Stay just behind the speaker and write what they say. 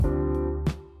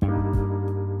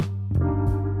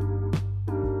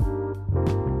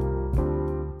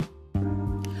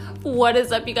What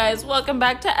is up, you guys? Welcome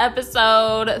back to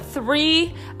episode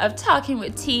 3 of Talking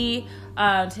with T.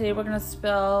 Today we're going to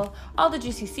spill all the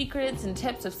juicy secrets and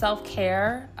tips of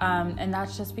self-care. And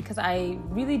that's just because I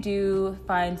really do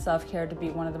find self-care to be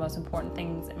one of the most important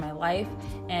things in my life.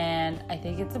 And I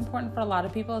think it's important for a lot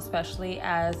of people, especially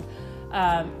as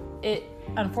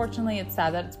unfortunately, it's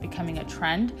sad that it's becoming a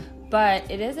trend. But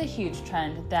it is a huge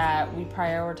trend that we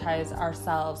prioritize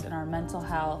ourselves and our mental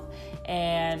health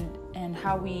and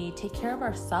how we take care of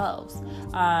ourselves.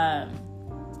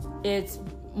 It's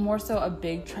more so a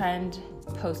big trend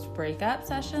post-breakup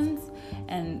sessions,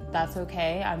 and that's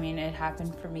okay. I mean, it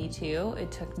happened for me too. It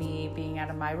took me being out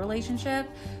of my relationship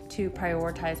to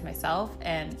prioritize myself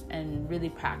and really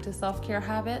practice self-care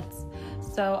habits.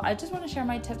 So I just want to share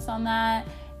my tips on that.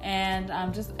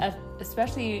 And just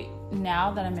especially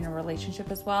now that I'm in a relationship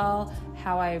as well,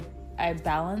 how I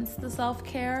balance the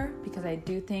self-care, because I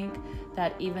do think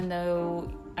that even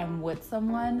though I'm with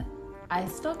someone, I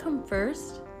still come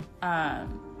first,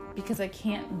 because I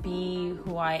can't be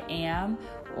who I am,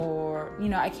 or,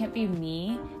 I can't be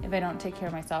me if I don't take care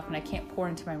of myself, and I can't pour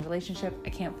into my relationship. I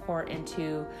can't pour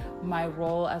into my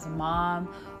role as a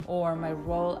mom, or my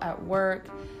role at work,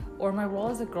 or my role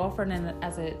as a girlfriend and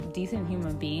as a decent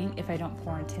human being if I don't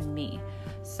pour into me.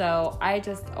 So I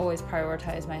just always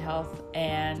prioritize my health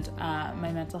and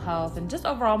my mental health and just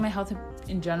overall my health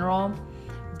in general.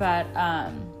 But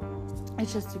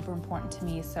it's just super important to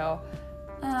me. So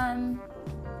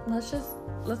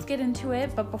let's get into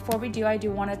it. But before we do, I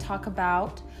do want to talk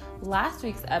about last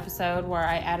week's episode where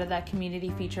I added that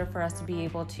community feature for us to be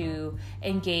able to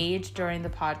engage during the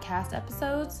podcast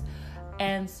episodes.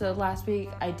 And so last week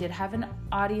I did have an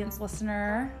audience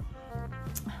listener,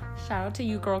 shout out to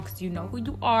you, girl, because you know who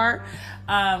you are,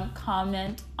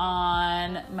 comment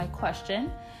on my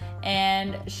question.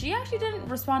 And she actually didn't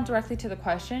respond directly to the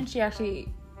question. She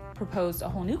actually proposed a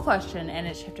whole new question, and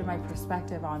it shifted my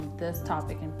perspective on this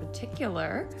topic in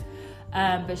particular.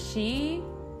 But she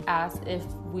asked if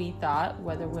we thought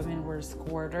whether women were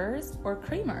squirters or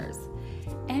creamers.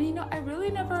 And I really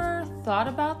never thought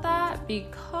about that,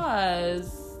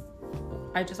 because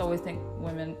I just always think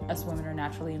us women are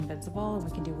naturally invincible and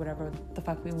we can do whatever the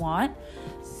fuck we want.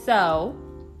 So,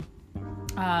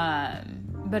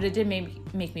 but it did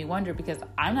make me wonder, because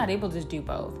I'm not able to do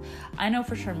both. I know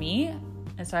for sure me,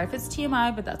 and sorry if it's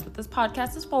TMI, but that's what this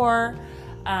podcast is for.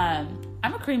 I'm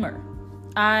a creamer.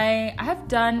 I have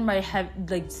done my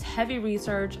heavy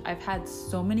research. I've had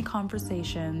so many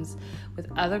conversations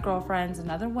with other girlfriends and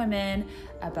other women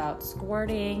about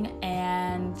squirting,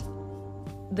 and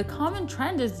the common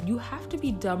trend is you have to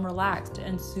be dumb relaxed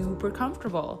and super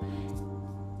comfortable.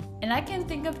 And I can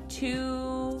think of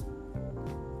 2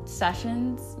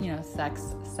 sessions,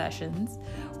 sex sessions,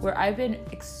 where I've been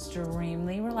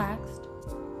extremely relaxed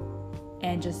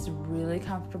and just really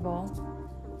comfortable,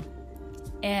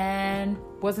 and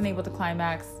wasn't able to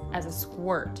climax as a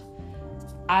squirt.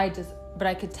 But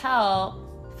I could tell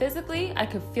physically, I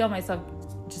could feel myself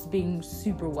just being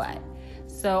super wet.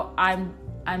 So I'm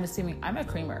assuming I'm a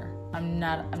creamer. I'm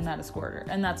not a squirter,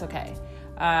 and that's okay.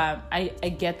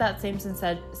 I get that same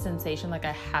sensation, like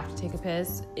I have to take a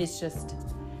piss. It's just,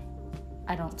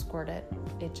 I don't squirt it.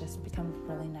 It just becomes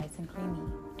really nice and creamy.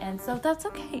 And so that's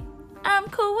okay. I'm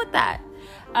cool with that.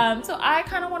 So I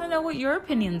kind of want to know what your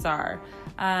opinions are.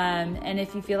 And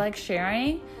if you feel like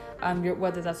sharing,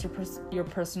 whether that's your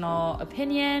personal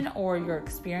opinion or your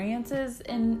experiences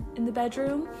in the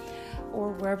bedroom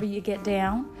or wherever you get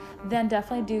down, then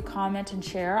definitely do comment and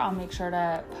share. I'll make sure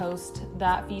to post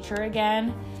that feature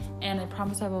again. And I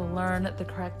promise I will learn the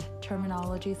correct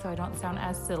terminology so I don't sound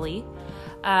as silly.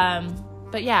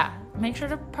 But yeah, make sure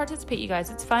to participate, you guys.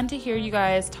 It's fun to hear you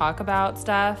guys talk about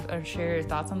stuff or share your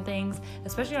thoughts on things,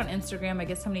 especially on Instagram. I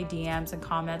get so many DMs and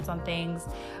comments on things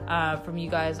from you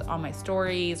guys on my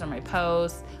stories or my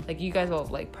posts. Like, you guys will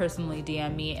personally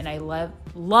DM me, and I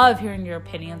love hearing your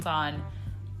opinions on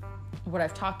what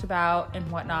I've talked about and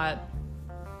whatnot.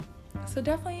 So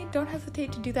definitely don't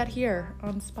hesitate to do that here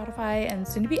on Spotify and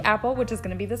soon to be Apple, which is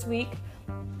going to be this week.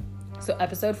 So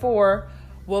episode 4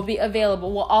 will be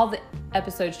available. Well, all the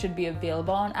episodes should be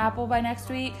available on Apple by next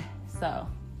week. So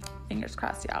fingers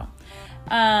crossed, y'all.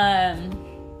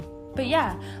 But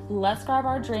yeah, let's grab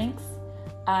our drinks.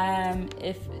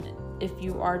 If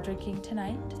you are drinking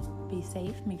tonight, be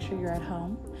safe. Make sure you're at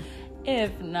home.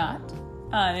 If not,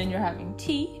 and you're having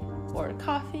tea or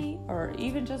coffee or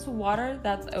even just water,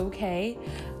 that's okay.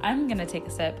 I'm gonna take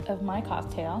a sip of my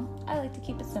cocktail. I like to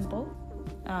keep it simple.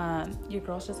 Your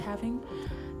girl's just having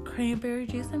cranberry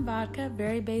juice and vodka.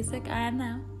 Very basic, I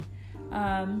know.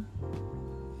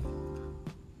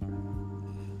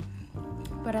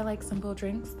 but I like simple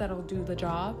drinks that'll do the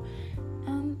job,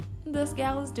 and this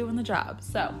gal is doing the job.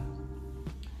 So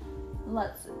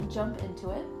let's jump into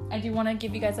it. I do want to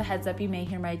give you guys a heads up. You may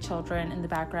hear my children in the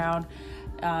background.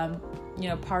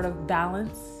 Part of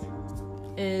balance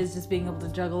is just being able to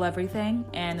juggle everything.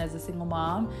 And as a single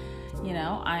mom,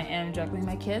 I am juggling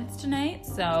my kids tonight.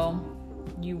 So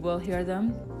you will hear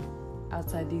them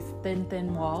outside these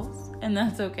thin walls, and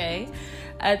that's okay.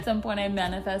 At some point, I'm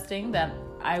manifesting that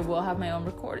I will have my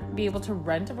own be able to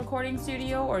rent a recording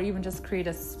studio, or even just create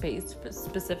a space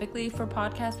specifically for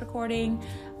podcast recording.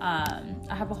 I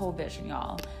have a whole vision,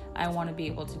 y'all. I want to be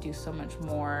able to do so much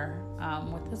more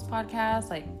with this podcast,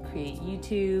 like create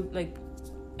YouTube, like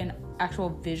an actual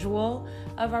visual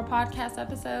of our podcast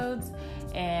episodes,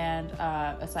 and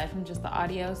aside from just the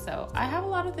audio. So I have a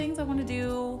lot of things I want to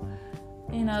do,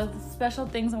 special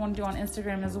things I want to do on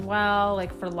Instagram as well,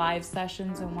 like for live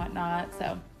sessions and whatnot.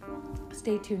 So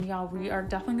stay tuned, y'all. We are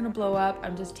definitely going to blow up.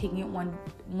 I'm just taking it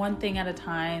one thing at a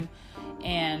time,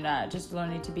 and just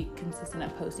learning to be consistent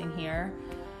at posting here.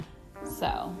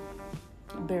 So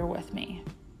bear with me.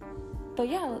 But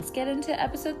yeah, let's get into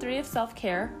episode 3 of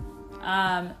self-care.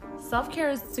 Self-care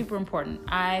is super important.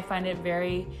 I find it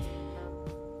very,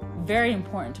 very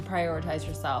important to prioritize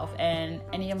yourself, and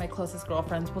any of my closest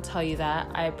girlfriends will tell you that.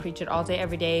 I preach it all day,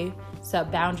 every day.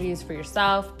 Set boundaries for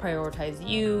yourself, prioritize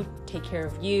you, take care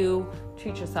of you,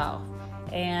 treat yourself.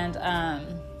 And,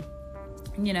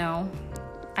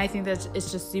 I think that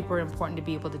it's just super important to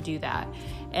be able to do that.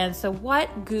 And so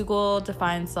what Google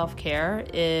defines self-care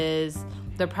is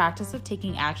the practice of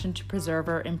taking action to preserve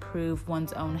or improve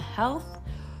one's own health,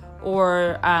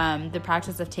 or the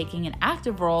practice of taking an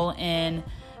active role in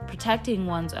protecting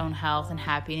one's own health and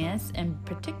happiness, in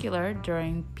particular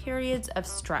during periods of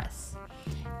stress.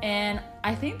 And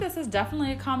I think this is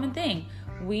definitely a common thing.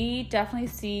 We definitely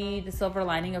see the silver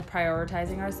lining of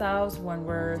prioritizing ourselves when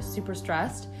we're super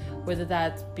stressed, whether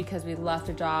that's because we left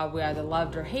a job we either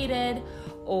loved or hated,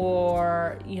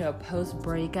 or, post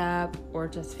breakup, or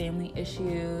just family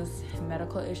issues,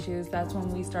 medical issues. That's when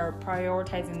we start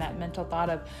prioritizing that mental thought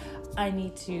of, I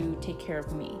need to take care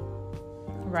of me,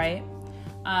 right?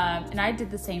 And I did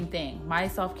the same thing. My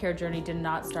self-care journey did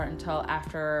not start until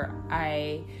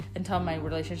my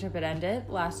relationship had ended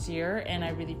last year, and I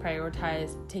really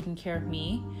prioritized taking care of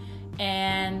me,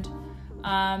 and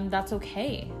that's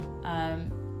okay.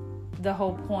 The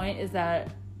whole point is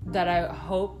that I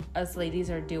hope us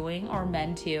ladies are doing, or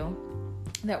men too,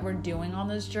 that we're doing on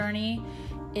this journey,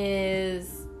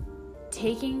 is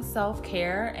taking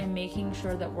self-care and making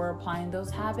sure that we're applying those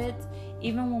habits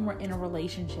even when we're in a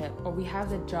relationship, or we have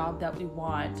the job that we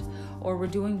want, or we're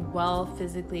doing well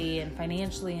physically and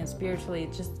financially and spiritually.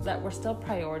 It's just that we're still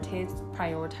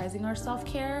prioritizing our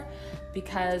self-care,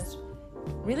 because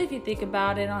really, if you think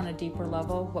about it on a deeper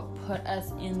level, what put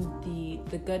us in the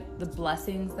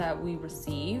blessings that we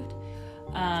received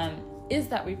is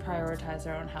that we prioritize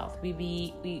our own health.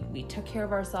 We took care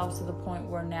of ourselves to the point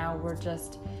where now we're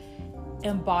just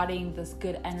embodying this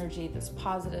good energy, this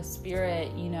positive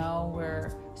spirit.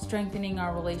 We're strengthening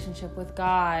our relationship with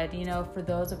God. For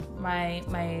those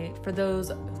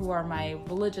who are my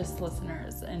religious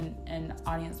listeners and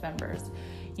audience members,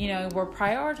 we're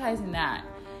prioritizing that.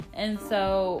 And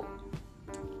so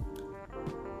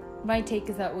my take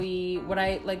is that what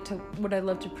I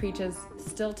love to preach is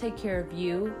still take care of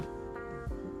you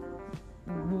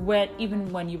even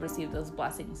when you receive those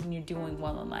blessings and you're doing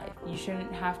well in life. You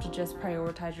shouldn't have to just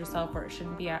prioritize yourself, or it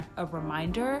shouldn't be a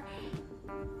reminder,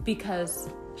 because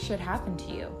shit happened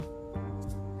to you,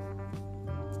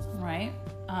 right?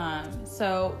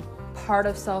 So part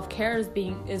of self-care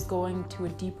is going to a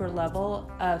deeper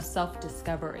level of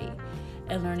self-discovery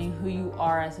and learning who you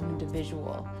are as an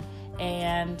individual.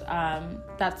 And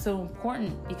that's so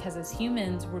important, because as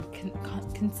humans, we're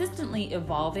consistently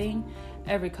evolving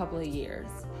every couple of years.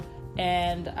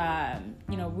 And,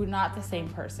 we're not the same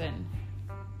person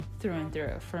through and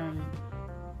through, from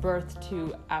birth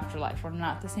to afterlife. We're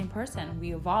not the same person.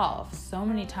 We evolve so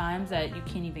many times that you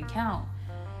can't even count.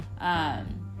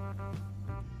 And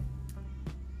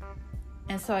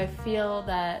so I feel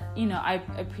that, I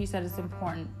preach that it's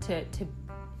important to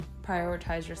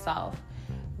prioritize yourself,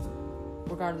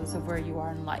 regardless of where you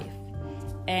are in life.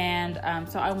 And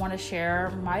so I want to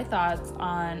share my thoughts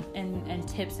on and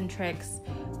tips and tricks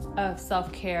of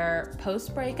self-care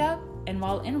post-breakup and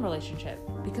while in a relationship,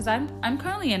 because I'm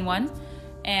currently in one,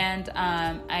 and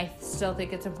I still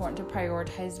think it's important to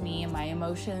prioritize me and my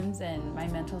emotions and my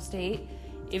mental state,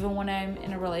 even when I'm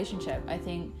in a relationship. I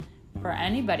think for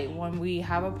anybody, when we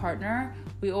have a partner,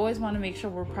 we always want to make sure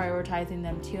we're prioritizing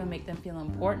them too and make them feel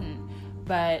important.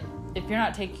 But if you're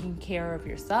not taking care of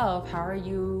yourself, how are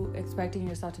you expecting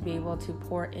yourself to be able to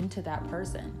pour into that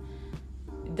person?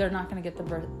 They're not going to get the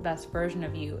best version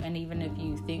of you. And even if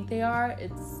you think they are,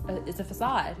 it's a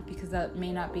facade, because that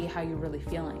may not be how you're really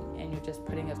feeling, and you're just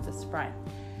putting up this front.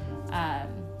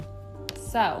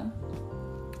 So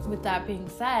with that being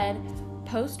said,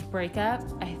 post breakup,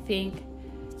 I think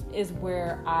is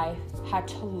where I had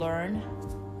to learn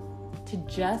to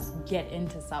just get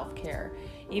into self-care.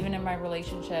 Even in my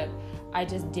relationship, I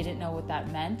just didn't know what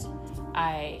that meant.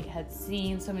 I had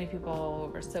seen so many people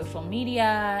over social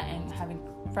media and having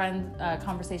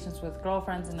conversations with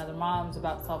girlfriends and other moms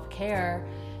about self-care,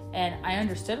 and I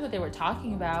understood what they were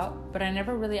talking about, but I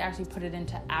never really actually put it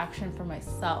into action for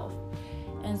myself.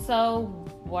 And so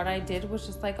what I did was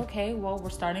just like, okay, well, we're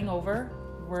starting over.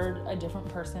 We're a different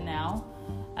person now.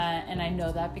 And I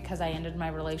know that because I ended my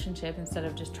relationship instead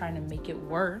of just trying to make it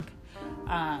work.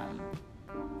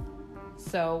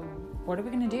 So what are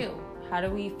we going to do? How do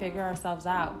we figure ourselves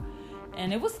out?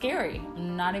 And it was scary.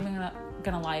 I'm not even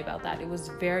going to lie about that. It was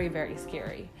very, very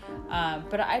scary.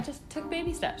 But I just took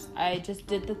baby steps. I just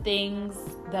did the things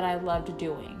that I loved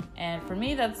doing. And for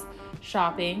me, that's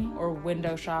shopping or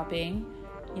window shopping,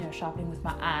 shopping with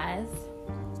my eyes,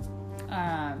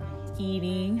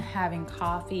 eating, having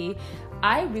coffee.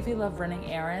 I really love running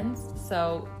errands.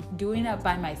 So doing that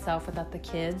by myself without the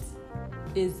kids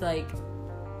is like,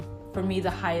 for me,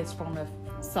 the highest form of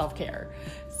self-care.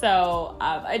 So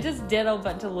I just did a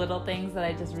bunch of little things that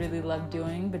I just really love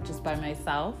doing, but just by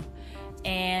myself.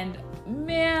 And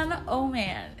man, oh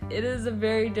man, it is a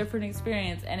very different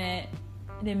experience, and it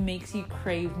makes you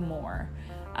crave more.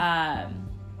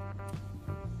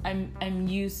 I'm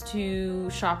used to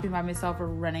shopping by myself or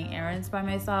running errands by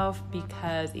myself,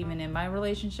 because even in my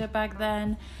relationship back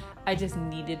then, I just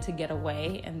needed to get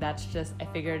away, and that's just, I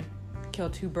figured, kill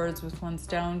two birds with one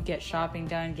stone, get shopping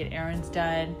done, get errands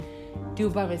done, do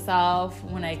it by myself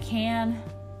when I can.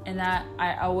 And that,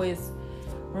 I always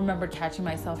remember catching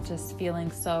myself just feeling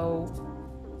so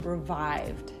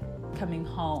revived coming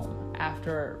home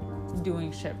after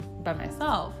doing shit by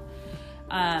myself.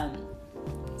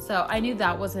 So I knew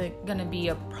that wasn't going to be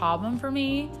a problem for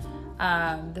me.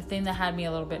 The thing that had me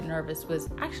a little bit nervous was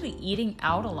actually eating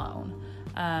out alone.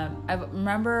 I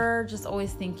remember just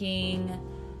always thinking,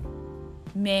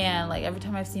 man, like every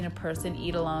time I've seen a person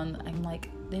eat alone, I'm like,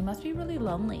 they must be really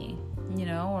lonely,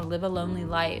 or live a lonely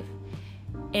life.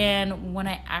 And when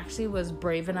I actually was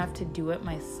brave enough to do it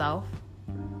myself,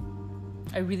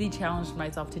 I really challenged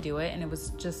myself to do it. And it was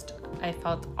just, I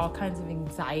felt all kinds of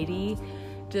anxiety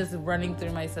just running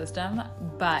through my system.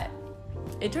 But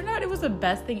it turned out it was the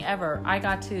best thing ever. I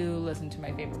got to listen to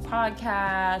my favorite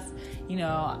podcasts,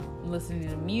 listening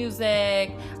to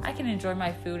music. I can enjoy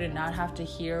my food and not have to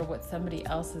hear what somebody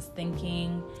else is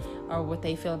thinking or what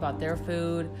they feel about their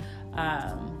food.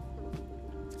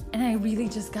 And I really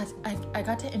just I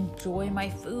got to enjoy my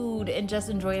food and just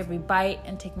enjoy every bite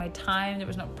and take my time. There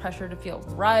was no pressure to feel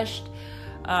rushed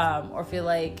or feel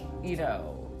like,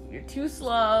 you're too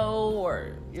slow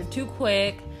or you're too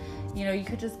quick. You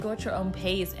could just go at your own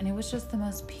pace, and it was just the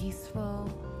most peaceful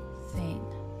thing.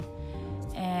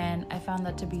 And I found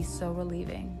that to be so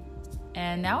relieving.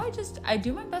 And now I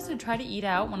do my best to try to eat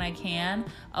out when I can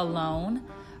alone.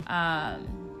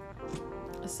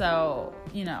 So,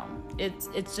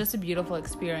 it's just a beautiful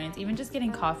experience. Even just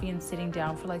getting coffee and sitting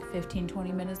down for like 15,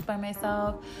 20 minutes by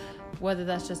myself, whether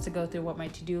that's just to go through what my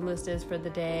to-do list is for the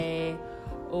day,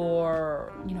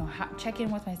 or, check in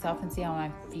with myself and see how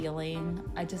I'm feeling.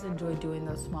 I just enjoy doing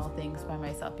those small things by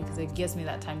myself because it gives me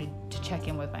that time to check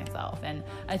in with myself. And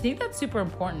I think that's super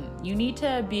important. You need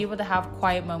to be able to have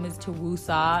quiet moments to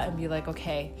woo-saw and be like,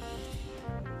 okay,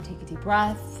 take a deep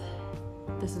breath.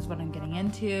 This is what I'm getting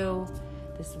into.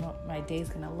 This is what my day's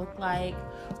gonna look like.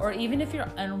 Or even if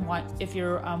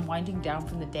you're winding down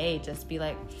from the day, just be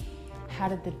like, how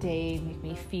did the day make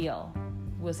me feel?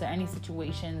 Was there any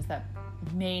situations that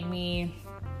made me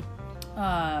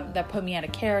that put me out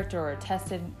of character or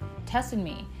tested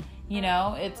me?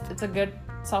 It's a good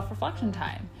self-reflection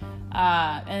time,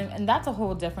 and that's a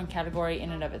whole different category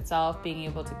in and of itself, being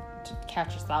able to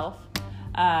catch yourself.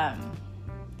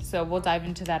 So we'll dive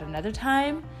into that another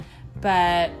time,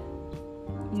 but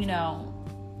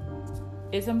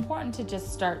it's important to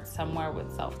just start somewhere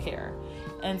with self-care.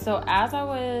 And so as I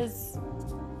was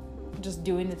just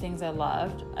doing the things I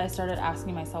loved, I started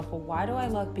asking myself, well, why do I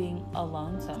love being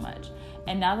alone so much?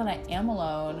 And now that I am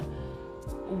alone,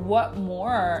 what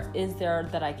more is there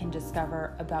that I can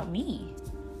discover about me?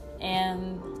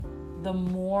 And the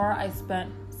more I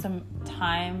spent some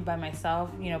time by myself,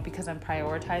 because I'm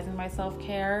prioritizing my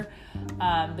self-care,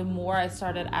 the more I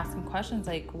started asking questions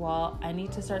like, well, I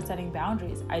need to start setting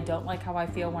boundaries. I don't like how I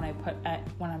feel when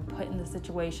I'm put in the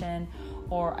situation,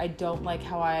 or I don't like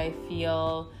how I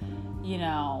feel,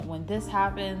 when this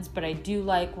happens, but I do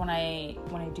like when I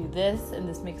do this, and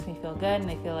this makes me feel good, and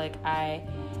I feel like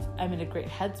I'm in a great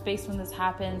headspace when this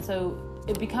happens. So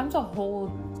it becomes a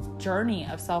whole journey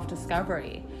of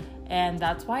self-discovery. And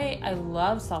that's why I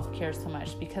love self-care so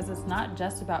much, because it's not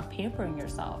just about pampering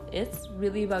yourself. It's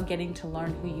really about getting to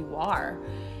learn who you are.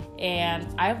 And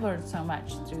I've learned so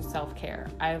much through self-care.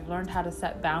 I've learned how to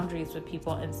set boundaries with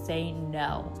people and say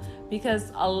no.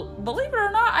 Because believe it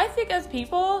or not, I think as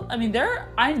people,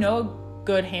 I know a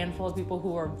good handful of people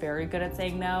who are very good at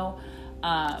saying no.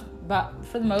 But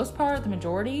for the most part, the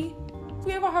majority,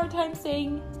 we have a hard time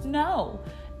saying no.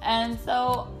 And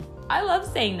so I love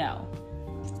saying no.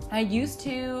 I used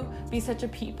to be such a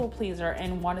people pleaser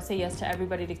and want to say yes to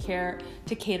everybody to cater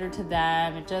to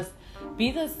them, and just be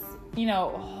this,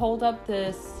 hold up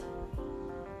this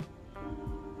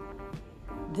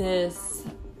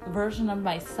version of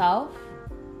myself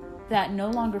that no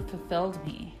longer fulfilled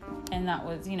me. And that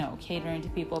was, catering to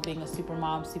people, being a super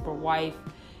mom, super wife,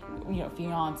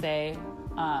 fiance,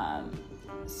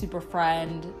 super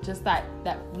friend, just that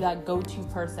go-to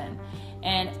person.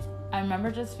 And I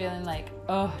remember just feeling like,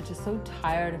 just so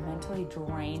tired and mentally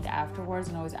drained afterwards.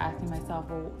 And I was asking myself,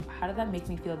 well, how did that make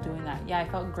me feel doing that? Yeah, I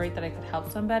felt great that I could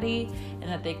help somebody and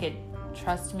that they could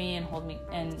trust me and hold me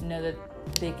and know that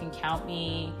they can count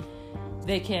me.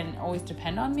 They can always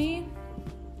depend on me.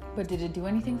 But did it do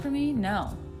anything for me?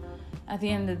 No. At the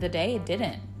end of the day, it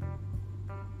didn't.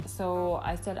 So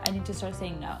I said, I need to start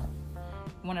saying no.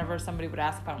 Whenever somebody would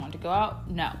ask if I wanted to go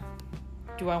out, no.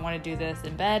 Do I want to do this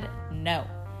in bed? No.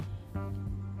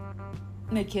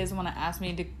 My kids want to ask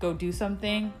me to go do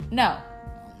something? No.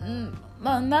 And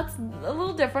that's a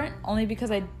little different, only because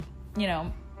my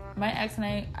ex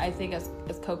and I think as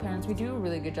co-parents, we do a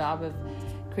really good job of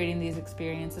creating these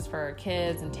experiences for our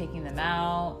kids and taking them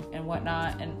out and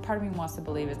whatnot. And part of me wants to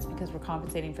believe it's because we're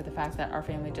compensating for the fact that our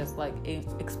family just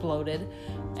exploded.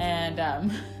 And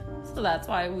so that's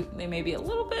why they may be a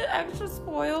little bit extra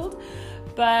spoiled.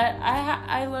 But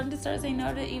I learned to start saying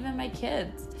no to even my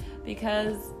kids,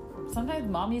 because sometimes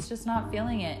mommy's just not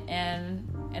feeling it. And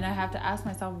I have to ask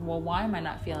myself, well, why am I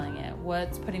not feeling it?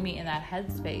 What's putting me in that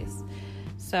headspace?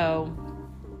 So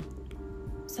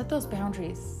set those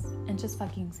boundaries and just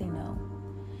fucking say no.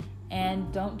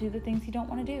 And don't do the things you don't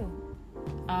want to do.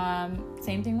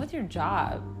 Same thing with your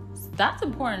job. That's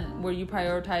important, where you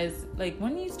prioritize. Like,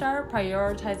 when you start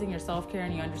prioritizing your self-care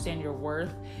and you understand your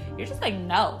worth, you're just like,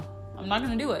 no, I'm not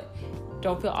going to do it.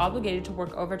 Don't feel obligated to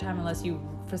work overtime unless you,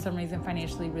 for some reason,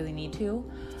 financially really need to.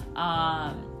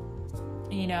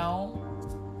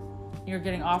 You're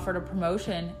getting offered a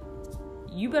promotion.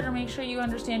 You better make sure you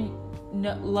understand,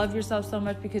 love yourself so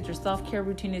much, because your self-care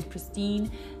routine is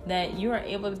pristine, that you are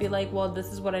able to be like, well, this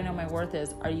is what I know my worth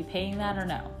is. Are you paying that or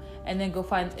no? And then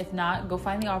if not, go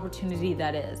find the opportunity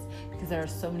that is, because there are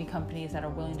so many companies that are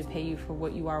willing to pay you for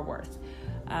what you are worth.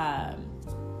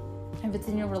 If it's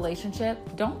in your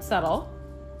relationship, don't settle.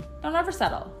 Don't ever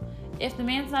settle. If the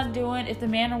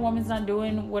man or woman's not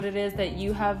doing what it is that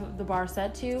you have the bar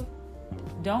set to,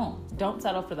 don't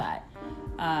settle for that.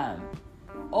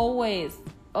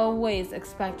 Always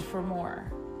expect for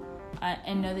more,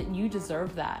 and know that you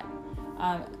deserve that.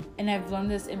 And I've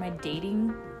learned this in my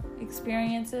dating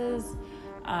experiences,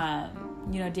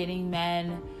 dating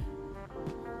men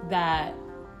that,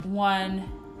 one,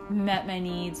 met my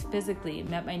needs physically,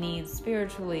 met my needs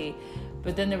spiritually,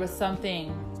 but then there was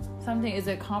something, is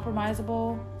it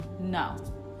compromisable? No.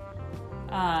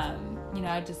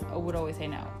 I just would always say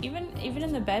no. Even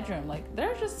in the bedroom, like,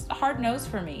 they're just hard no's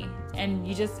for me. And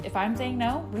if I'm saying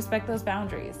no, respect those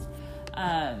boundaries.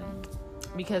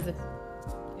 Because if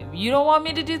you don't want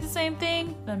me to do the same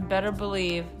thing, then better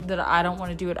believe that I don't want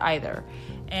to do it either.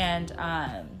 And,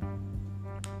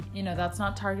 that's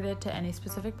not targeted to any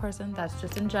specific person. That's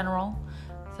just in general.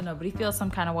 So nobody feels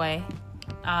some kind of way.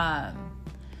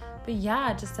 But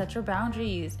yeah, just set your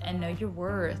boundaries and know your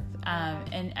worth.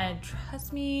 And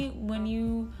trust me, when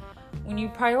you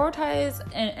prioritize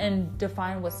and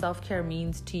define what self-care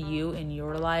means to you in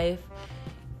your life,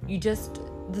 this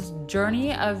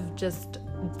journey of just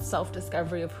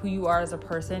self-discovery of who you are as a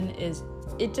person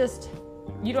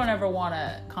you don't ever want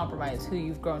to compromise who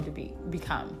you've grown to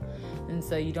become. And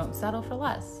so you don't settle for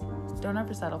less. Don't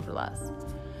ever settle for less.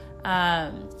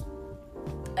 I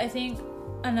think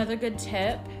another good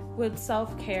tip with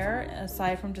self-care,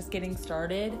 aside from just getting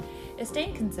started, is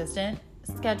staying consistent.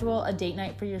 Schedule a date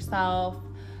night for yourself.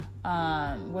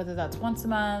 whether that's once a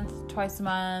month, twice a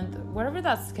month, whatever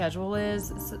that schedule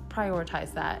is,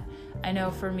 prioritize that. I know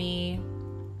for me,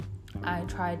 I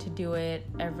try to do it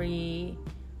every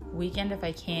weekend if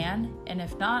I can, and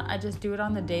if not, I just do it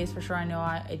on the days for sure I know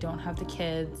I don't have the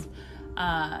kids,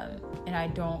 and I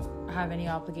don't have any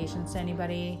obligations to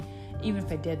anybody. Even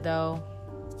if I did though,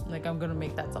 like, I'm gonna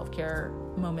make that self-care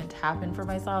moment happen for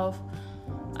myself,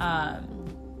 because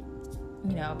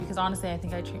honestly I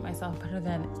think I treat myself better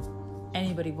than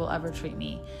anybody will ever treat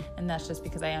me, and that's just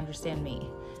because I understand me.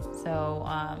 So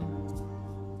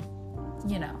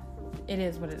it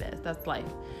is what it is. That's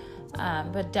life.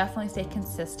 But definitely stay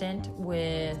consistent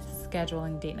with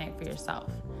scheduling date night for yourself.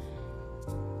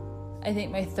 I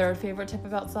think my third favorite tip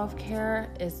about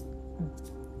self-care is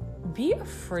be a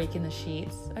freak in the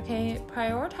sheets, okay?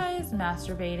 Prioritize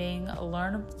masturbating.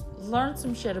 Learn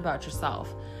some shit about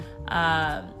yourself.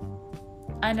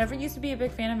 I never used to be a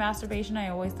big fan of masturbation. I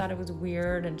always thought it was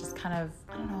weird and just kind of,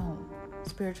 I don't know,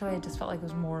 spiritually, I just felt like it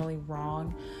was morally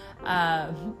wrong.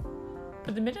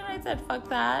 But the minute I said, fuck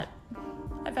that,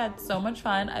 I've had so much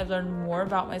fun. I've learned more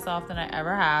about myself than I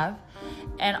ever have.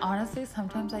 And honestly,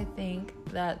 sometimes I think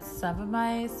that some of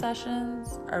my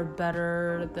sessions are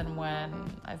better than when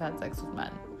I've had sex with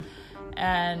men.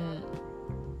 And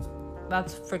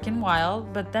that's freaking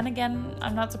wild. But then again,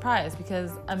 I'm not surprised,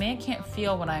 because a man can't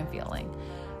feel what I'm feeling.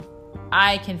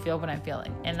 I can feel what I'm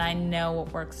feeling, and I know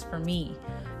what works for me.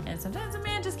 And sometimes a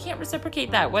man just can't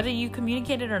reciprocate that, whether you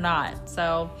communicate it or not.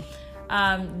 So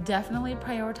definitely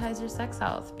prioritize your sex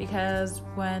health, because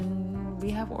when we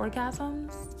have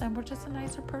orgasms, then we're just a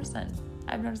nicer person.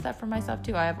 I've noticed that for myself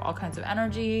too. I have all kinds of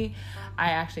energy.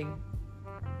 I actually,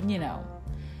 even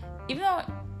though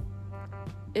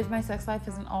if my sex life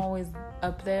isn't always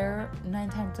up there, 9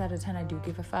 times out of 10 I do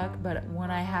give a fuck. But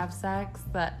when I have sex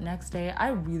that next day, I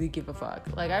really give a fuck.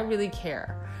 Like, I really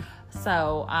care.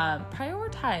 So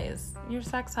prioritize your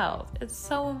sex health. It's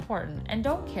so important. And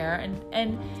don't care.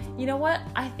 And you know what?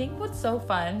 I think what's so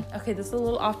fun, okay, this is a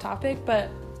little off topic, but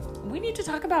we need to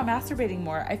talk about masturbating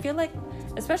more. I feel like,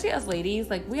 especially as ladies,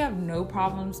 like, we have no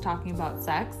problems talking about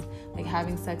sex, like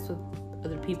having sex with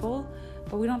other people,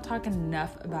 but we don't talk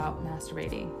enough about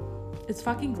masturbating. It's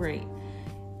fucking great.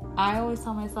 I always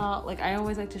tell myself, like, I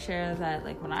always like to share that,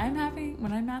 like, when I'm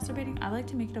masturbating, I like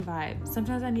to make it a vibe.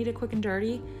 Sometimes I need it quick and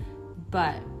dirty,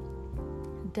 but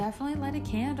definitely light a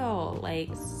candle, like,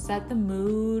 set the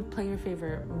mood, play your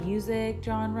favorite music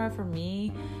genre. For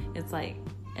me, it's like,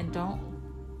 and don't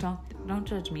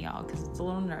judge me, y'all, because it's a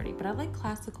little nerdy, but I like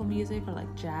classical music or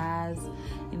like jazz,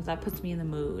 and that puts me in the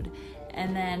mood.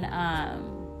 And then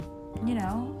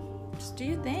just do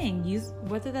your thing. Use,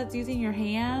 whether that's using your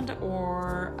hand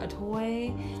or a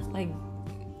toy, like,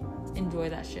 enjoy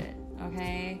that shit,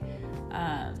 okay?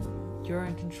 You're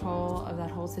in control of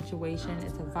that whole situation.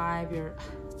 It's a vibe. You're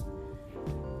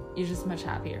just much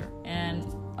happier. And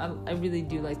I really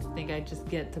do like to think I just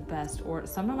get the best, or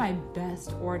some of my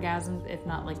best orgasms, if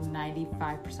not like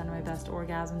 95% of my best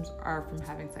orgasms, are from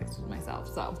having sex with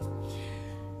myself. So,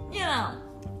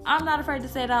 I'm not afraid to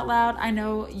say it out loud. I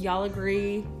know y'all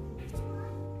agree.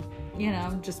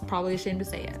 Just probably ashamed to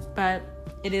say it, but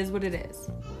it is what it is.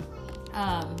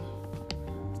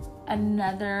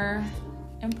 Another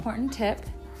important tip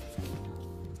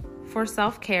for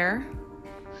self-care,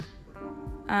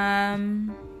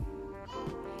 and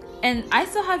I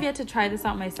still have yet to try this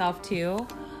out myself too,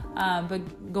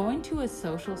 but going to a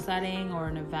social setting or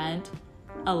an event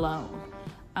alone,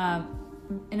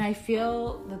 and I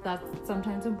feel that that's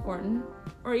sometimes important,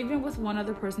 or even with one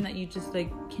other person that you just like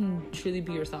can truly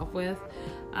be yourself with.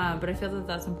 But I feel that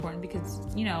that's important because,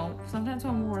 sometimes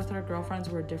when we're with our girlfriends,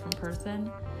 we're a different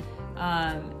person.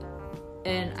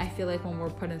 And I feel like when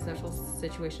we're put in social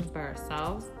situations by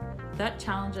ourselves, that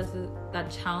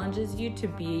challenges you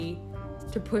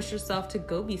to push yourself to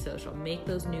go be social, make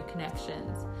those new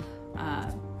connections.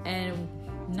 And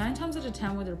 9 times out of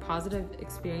 10, with their positive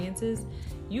experiences,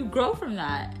 you grow from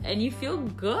that and you feel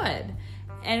good.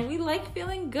 And we like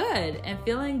feeling good, and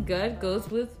feeling good goes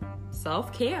with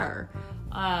self-care,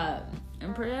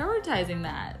 and prioritizing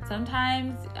that.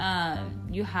 Sometimes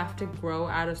you have to grow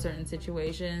out of certain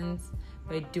situations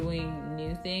by doing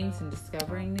new things and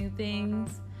discovering new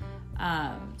things.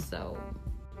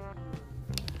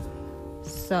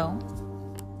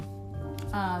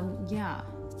 Yeah.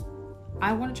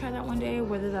 I want to try that one day,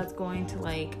 whether that's going to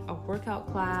like a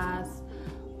workout class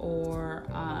or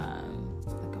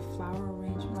like a flower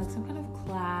arrangement, like some kind of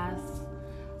class,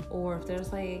 or if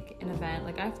there's like an event,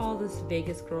 like I follow this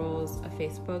Vegas Girls, a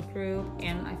Facebook group,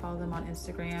 and I follow them on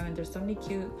Instagram, and there's so many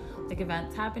cute like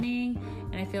events happening,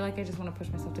 and I feel like I just want to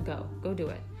push myself to go do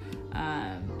it,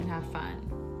 and have fun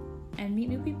and meet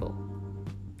new people.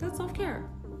 That's self-care.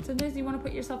 Sometimes you want to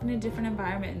put yourself in a different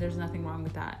environment, and there's nothing wrong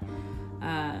with that.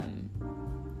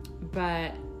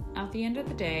 But at the end of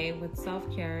the day, with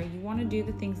self-care, you want to do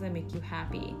the things that make you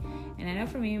happy. And I know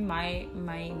for me, my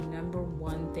number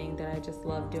one thing that I just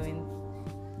love doing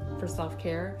for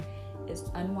self-care is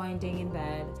unwinding in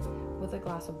bed with a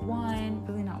glass of wine.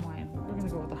 Really not wine. We're going to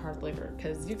go with a hard liquor,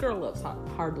 because your girl loves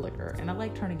hard liquor, and I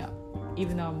like turning up,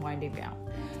 even though I'm winding down.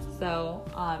 So,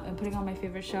 and putting on my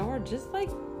favorite show, or just like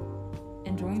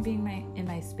enjoying being in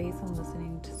my space and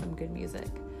listening to some good music.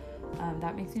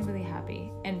 That makes me really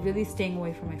happy, and really staying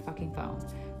away from my fucking phone,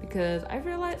 because I've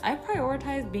realized I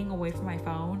prioritize being away from my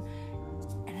phone,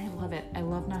 and I love it. I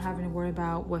love not having to worry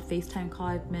about what FaceTime call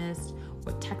I've missed,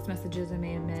 what text messages I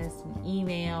may have missed, and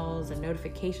emails and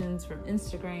notifications from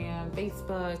Instagram,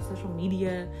 Facebook, social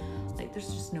media. Like,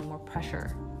 there's just no more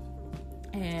pressure.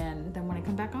 And then when I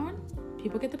come back on,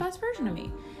 people get the best version of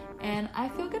me, and I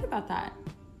feel good about that.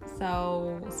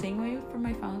 So staying away from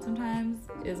my phone sometimes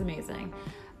is amazing.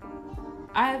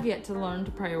 I have yet to learn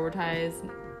to prioritize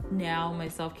now my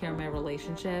self-care, my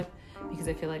relationship, because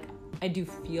I feel like I do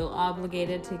feel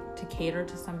obligated to cater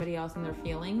to somebody else and their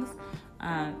feelings,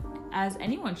 as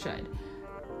anyone should.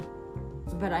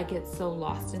 But I get so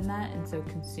lost in that and so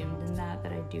consumed in that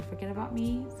I do forget about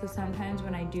me. So sometimes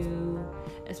when I do,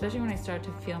 especially when I start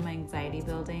to feel my anxiety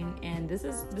building, and this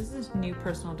is new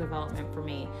personal development for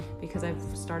me, because I've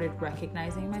started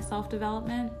recognizing my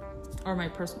self-development, or my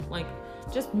personal, like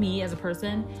just me as a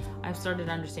person. I've started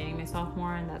understanding myself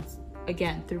more, and that's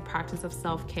again through practice of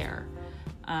self-care.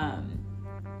 I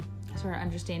started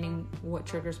understanding what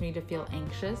triggers me to feel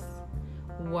anxious,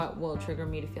 what will trigger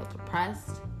me to feel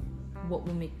depressed, what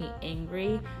will make me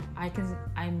angry. I've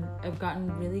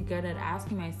gotten really good at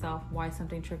asking myself why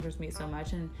something triggers me so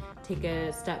much, and take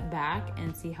a step back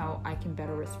and see how I can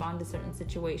better respond to certain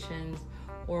situations,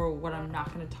 or what I'm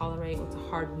not going to tolerate, what's a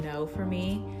hard no for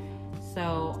me.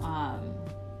 So I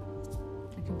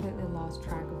completely lost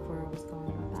track of where I was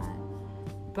going with that.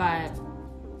 But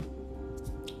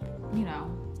you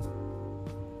know,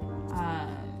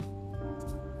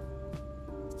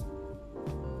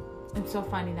 I'm still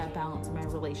finding that balance in my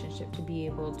relationship to be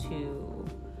able to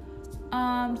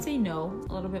say no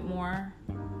a little bit more.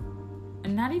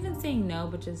 And not even saying no,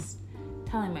 but just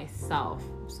telling myself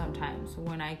sometimes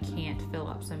when I can't fill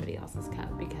up somebody else's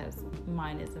cup because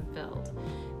mine isn't filled.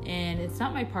 And it's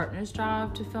not my partner's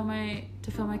job to fill my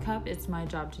cup, it's my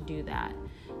job to do that.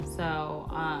 So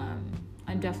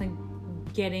I'm definitely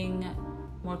getting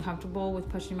more comfortable with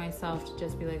pushing myself to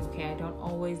just be like, okay, I don't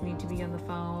always need to be on the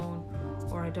phone,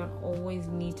 or I don't always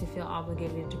need to feel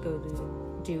obligated to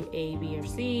go do A, B, or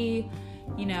C,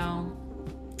 you know.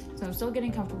 So I'm still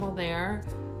getting comfortable there.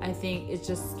 I think it's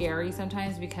just scary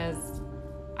sometimes, because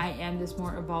I am this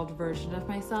more evolved version of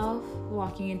myself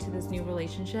walking into this new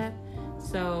relationship.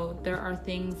 So there are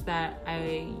things that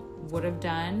I would have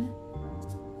done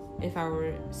if I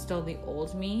were still the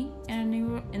old me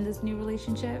in this new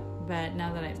relationship. But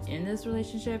now that I'm in this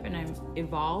relationship and I'm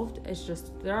evolved, it's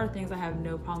just, there are things I have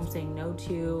no problem saying no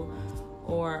to,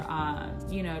 or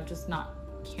just not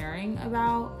caring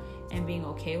about, and being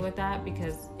okay with that,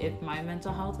 because if my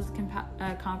mental health is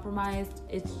compromised,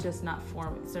 it's just not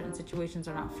for me. Certain situations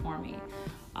are not for me,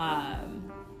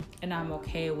 and I'm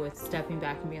okay with stepping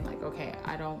back and being like, okay,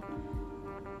 I don't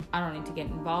need to get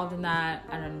involved in that.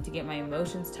 I don't need to get my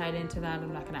emotions tied into that.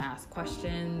 I'm not going to ask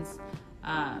questions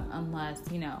unless,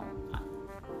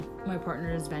 my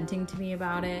partner is venting to me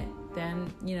about it. Then,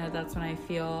 that's when I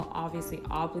feel obviously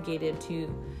obligated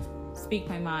to speak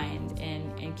my mind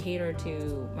and cater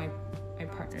to my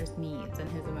partner's needs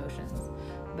and his emotions.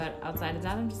 But outside of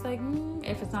that, I'm just like,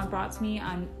 if it's not brought to me,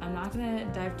 I'm not gonna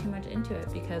dive too much into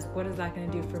it, because what is that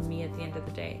gonna do for me at the end of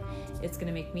the day? It's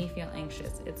gonna make me feel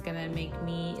anxious. It's gonna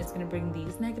bring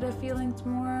these negative feelings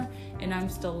more, and I'm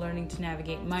still learning to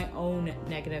navigate my own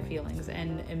negative feelings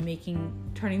and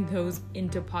turning those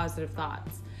into positive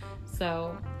thoughts.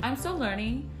 So I'm still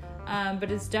learning, but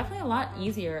it's definitely a lot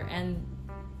easier. And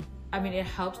it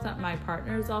helps that my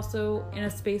partner is also in a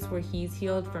space where he's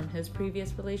healed from his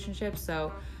previous relationship,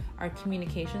 so our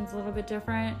communication's a little bit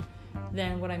different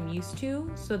than what I'm used to.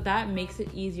 So that makes it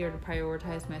easier to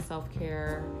prioritize my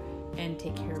self-care and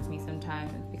take care of me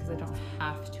sometimes, because I don't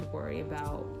have to worry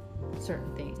about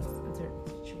certain things in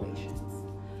certain situations.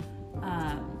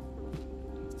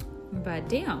 But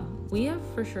damn, we have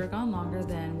for sure gone longer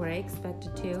than what I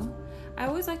expected to. I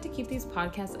always like to keep these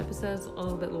podcast episodes a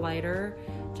little bit lighter,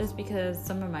 just because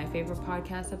some of my favorite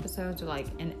podcast episodes are like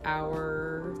an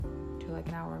hour to like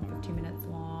an hour and 15 minutes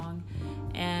long,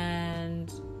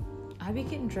 and I be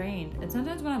getting drained. And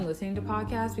sometimes when I'm listening to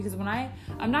podcasts, because when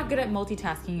I'm not good at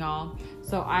multitasking, y'all.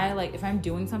 So I like, if I'm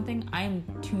doing something, I am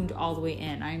tuned all the way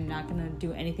in. I'm not going to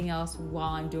do anything else while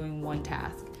I'm doing one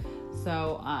task.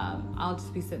 So I'll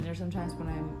just be sitting there sometimes when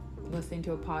I'm listening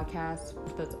to a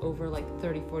podcast that's over like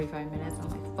 30, 45 minutes. I'm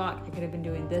like, fuck, I could have been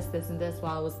doing this, and this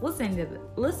while I was listening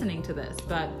to this.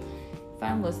 But if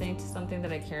I'm listening to something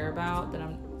that I care about,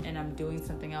 and I'm doing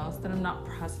something else, then I'm not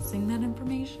processing that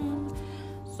information.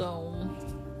 So,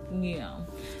 yeah.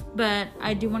 But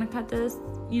I do want to cut this,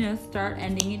 start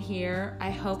ending it here. I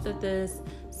hope that this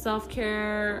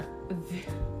self-care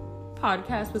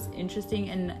podcast was interesting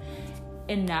and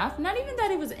enough. Not even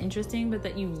that it was interesting, but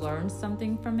that you learned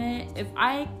something from it.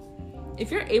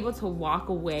 If you're able to walk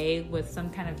away with some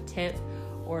kind of tip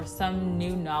or some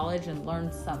new knowledge and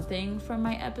learn something from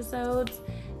my episodes,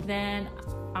 then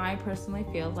I personally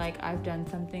feel like I've done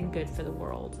something good for the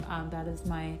world. That is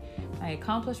my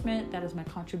accomplishment. That is my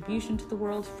contribution to the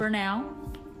world for now.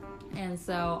 And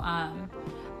so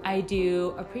I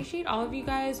do appreciate all of you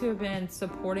guys who have been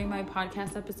supporting my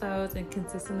podcast episodes and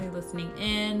consistently listening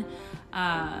in.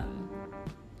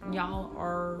 Y'all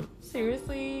are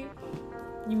seriously,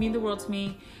 you mean the world to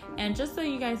me. And just so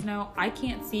you guys know, I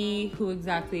can't see who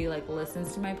exactly like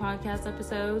listens to my podcast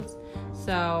episodes.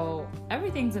 So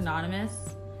everything's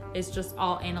anonymous. It's just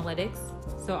all analytics.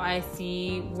 So I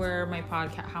see where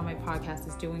how my podcast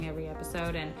is doing every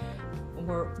episode, and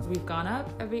we've gone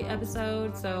up every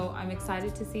episode. So I'm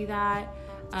excited to see that.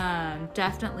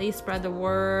 Definitely spread the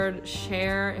word,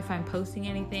 share. If I'm posting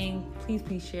anything, please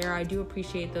share. I do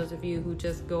appreciate those of you who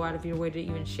just go out of your way to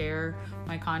even share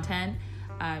my content.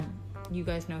 You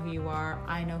guys know who you are.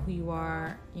 I know who you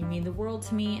are. You mean the world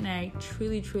to me, and I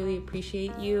truly, truly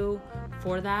appreciate you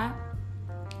for that.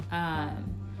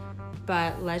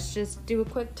 But let's just do a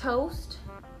quick toast.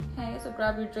 Okay, so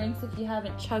grab your drinks if you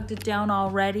haven't chugged it down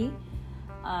already.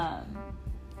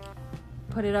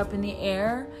 Put it up in the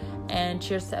air, and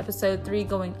cheers to episode 3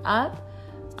 going up,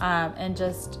 and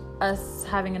just us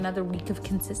having another week of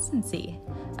consistency.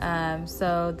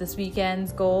 So this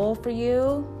weekend's goal for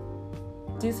you,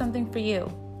 do something for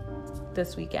you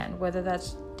this weekend, whether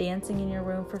that's dancing in your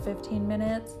room for 15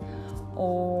 minutes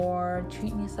or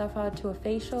treating yourself out to a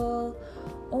facial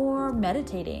or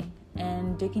meditating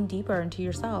and digging deeper into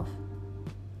yourself.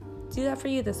 Do that for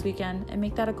you this weekend and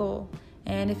make that a goal.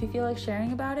 And if you feel like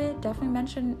sharing about it, definitely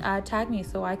tag me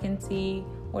so I can see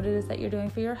what it is that you're doing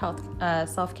for your health,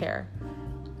 self-care.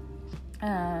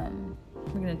 We're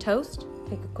going to toast,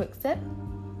 take a quick sip.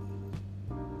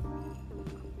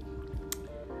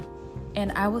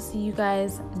 And I will see you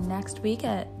guys next week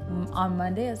on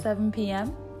Monday at 7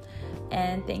 p.m.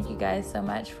 And thank you guys so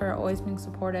much for always being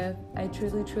supportive. I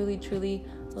truly, truly, truly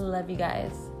love you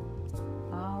guys.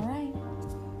 All right.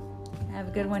 Have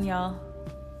a good one, y'all.